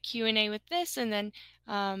off the Q&A with this, and then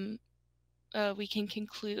we can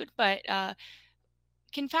conclude. But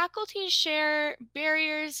can faculty share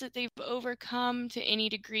barriers that they've overcome to any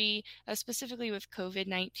degree, specifically with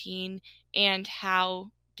COVID-19, and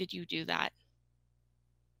how did you do that?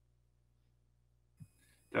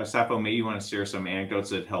 Dr. Saffo, maybe you want to share some anecdotes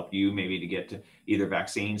that help you maybe to get to either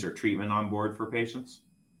vaccines or treatment on board for patients?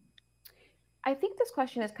 I think this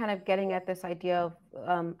question is kind of getting at this idea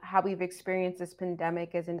of how we've experienced this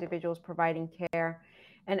pandemic as individuals providing care.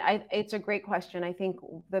 And it's a great question. I think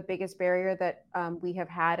the biggest barrier that we have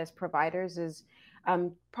had as providers is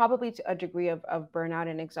probably to a degree of burnout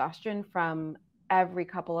and exhaustion from every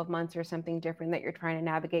couple of months or something different that you're trying to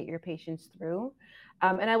navigate your patients through.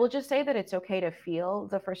 And I will just say that it's okay to feel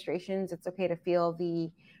the frustrations. It's okay to feel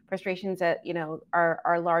the frustrations that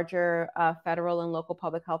our larger federal and local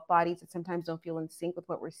public health bodies that sometimes don't feel in sync with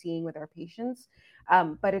what we're seeing with our patients.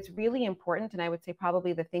 But it's really important, and I would say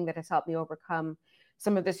probably the thing that has helped me overcome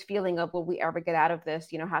some of this feeling of will we ever get out of this,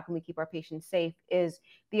 how can we keep our patients safe, is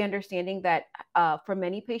the understanding that for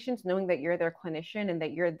many patients, knowing that you're their clinician and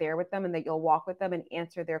that you're there with them and that you'll walk with them and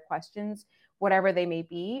answer their questions, whatever they may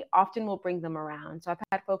be, often will bring them around. So I've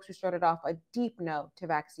had folks who started off a deep no to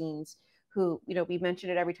vaccines, who, we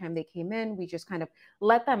mentioned it every time they came in. We just kind of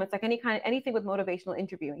let them. It's like anything with motivational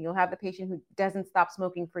interviewing. You'll have the patient who doesn't stop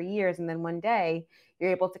smoking for years, and then one day you're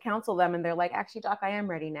able to counsel them, and they're like, "Actually, doc, I am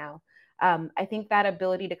ready now." I think that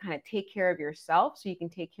ability to kind of take care of yourself so you can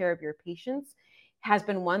take care of your patients has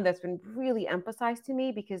been one that's been really emphasized to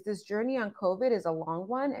me, because this journey on COVID is a long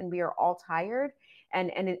one, and we are all tired,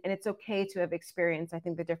 and it's okay to have experienced, I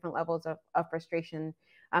think, the different levels of frustration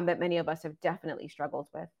that many of us have definitely struggled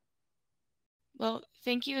with. Well,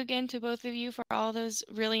 thank you again to both of you for all those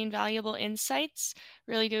really invaluable insights.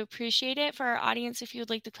 Really do appreciate it. For our audience, if you would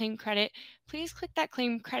like to claim credit, please click that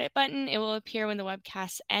claim credit button. It will appear when the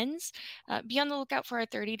webcast ends. Be on the lookout for our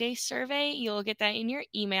 30-day survey. You'll get that in your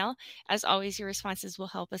email. As always, your responses will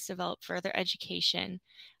help us develop further education.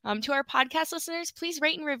 To our podcast listeners, please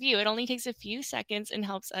rate and review. It only takes a few seconds and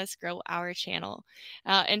helps us grow our channel.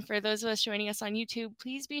 And for those of us joining us on YouTube,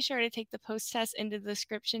 please be sure to take the post test into the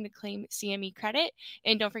description to claim CME credit.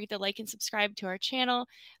 And don't forget to like and subscribe to our channel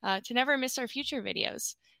to never miss our future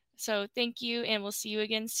videos. So thank you, and we'll see you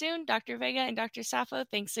again soon. Dr. Vega and Dr. Saffo,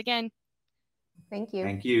 thanks again. Thank you.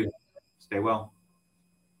 Thank you. Stay well.